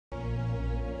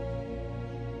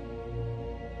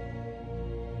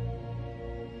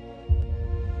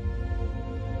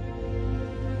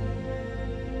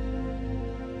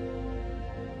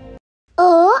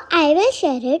will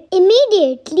share it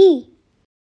immediately.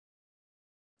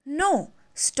 No,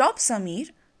 stop Sameer.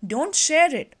 Don't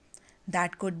share it.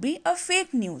 That could be a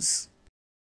fake news.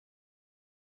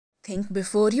 Think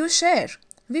before you share.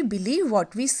 We believe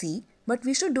what we see, but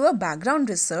we should do a background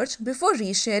research before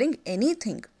resharing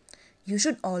anything. You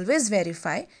should always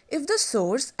verify if the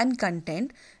source and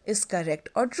content is correct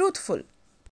or truthful.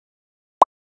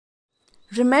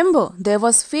 Remember, there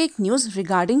was fake news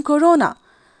regarding corona.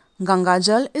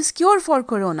 Gangajal is cure for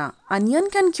corona. Onion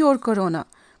can cure corona.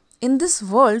 In this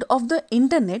world of the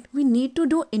internet, we need to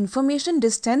do information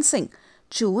distancing.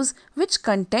 Choose which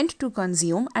content to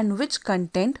consume and which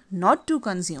content not to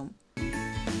consume.